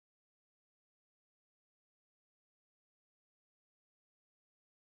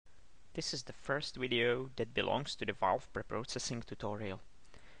This is the first video that belongs to the Valve Preprocessing tutorial.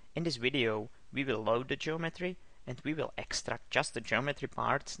 In this video, we will load the geometry and we will extract just the geometry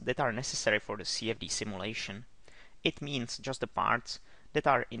parts that are necessary for the CFD simulation. It means just the parts that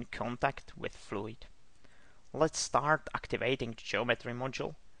are in contact with fluid. Let's start activating the geometry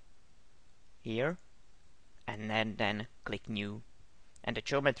module here and then click New. And the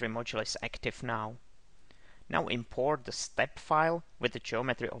geometry module is active now. Now import the step file with the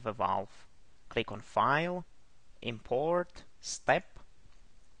geometry of a valve. Click on File, Import, Step,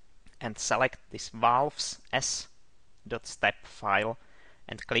 and select this valves s.step file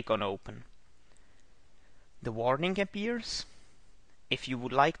and click on Open. The warning appears. If you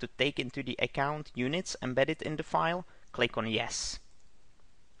would like to take into the account units embedded in the file, click on Yes,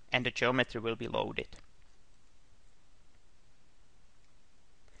 and the geometry will be loaded.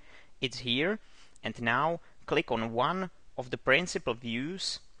 It's here, and now click on one of the principal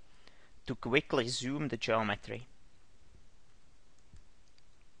views to quickly zoom the geometry.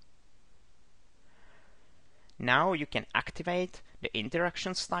 Now you can activate the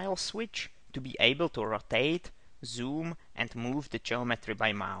interaction style switch to be able to rotate, zoom and move the geometry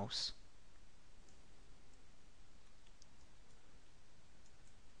by mouse.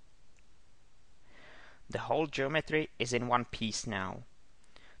 The whole geometry is in one piece now.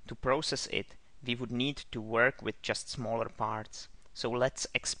 To process it, we would need to work with just smaller parts. So let's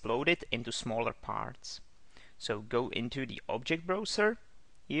explode it into smaller parts. So go into the object browser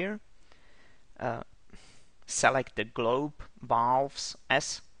here, select the globe valves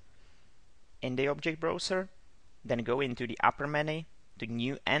S in the object browser, then go into the upper menu to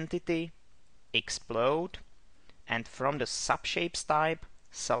New Entity, Explode, and from the subshapes type,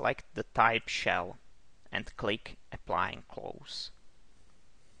 select the type Shell and click Apply and Close.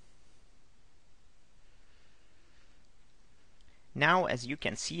 Now, as you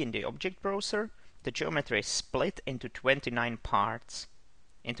can see in the object browser, the geometry is split into 29 parts,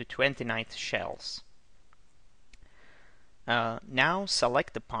 into 29 shells. Now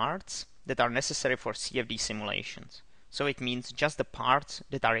select the parts that are necessary for CFD simulations. So it means just the parts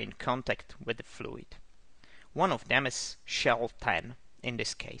that are in contact with the fluid. One of them is shell 10 in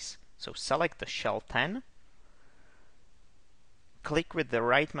this case. So select the shell 10, click with the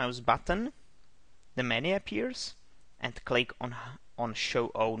right mouse button, the menu appears, and click on Show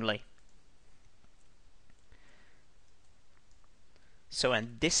Only. So,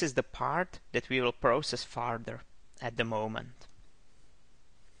 and this is the part that we will process further at the moment.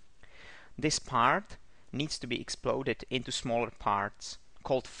 This part needs to be exploded into smaller parts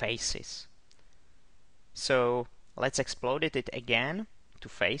called faces. So let's explode it again to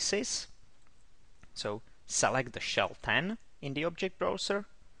faces. So select the shell 10 in the object browser,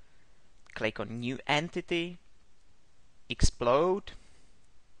 click on New Entity, Explode,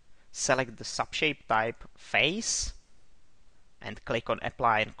 select the subshape type Face, and click on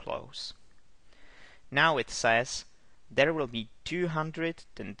Apply and Close. Now it says there will be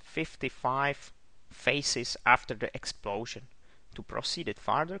 255 faces after the explosion. To proceed it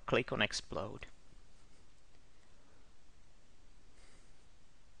further, click on Explode.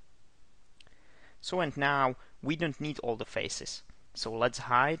 So, and now we don't need all the faces. So let's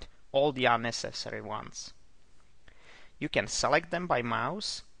hide all the unnecessary ones. You can select them by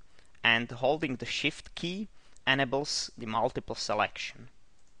mouse, and holding the Shift key enables the multiple selection.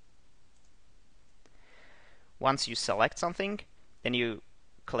 Once you select something, then you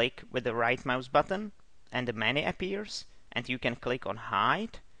click with the right mouse button and the menu appears, and you can click on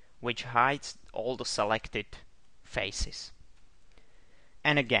Hide, which hides all the selected faces.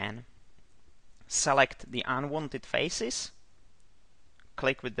 And again, select the unwanted faces,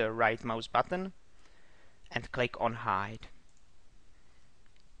 click with the right mouse button, and click on Hide.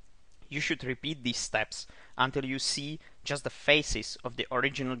 You should repeat these steps until you see just the faces of the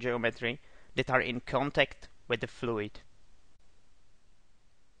original geometry that are in contact with the fluid.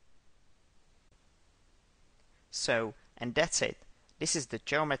 So, and that's it. This is the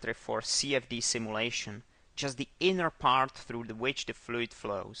geometry for CFD simulation, just the inner part through which the fluid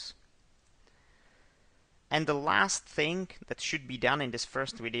flows. And the last thing that should be done in this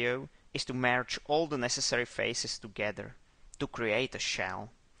first video is to merge all the necessary faces together to create a shell.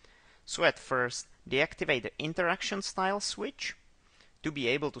 So at first, deactivate the interaction style switch to be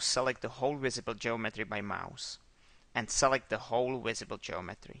able to select the whole visible geometry by mouse, and select the whole visible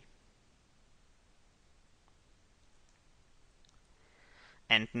geometry.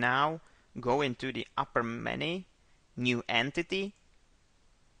 And now go into the upper menu, New Entity,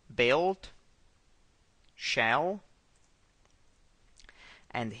 Build, Shell,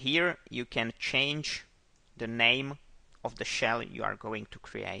 and here you can change the name of the shell you are going to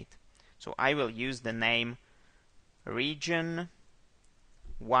create. So I will use the name region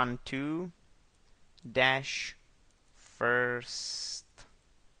 12 dash first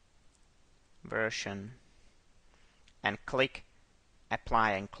version and click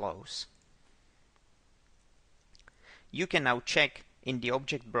apply and close. You can now check in the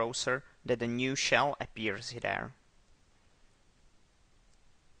object browser that a new shell appears there.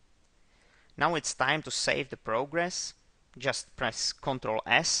 Now it's time to save the progress. Just press Ctrl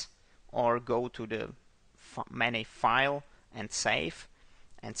S or go to the menu File and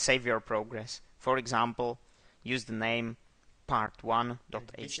Save your progress. For example, use the name part1.hdf.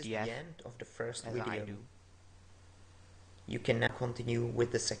 This is the end of the first video. You can now continue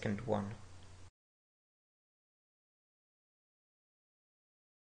with the second one.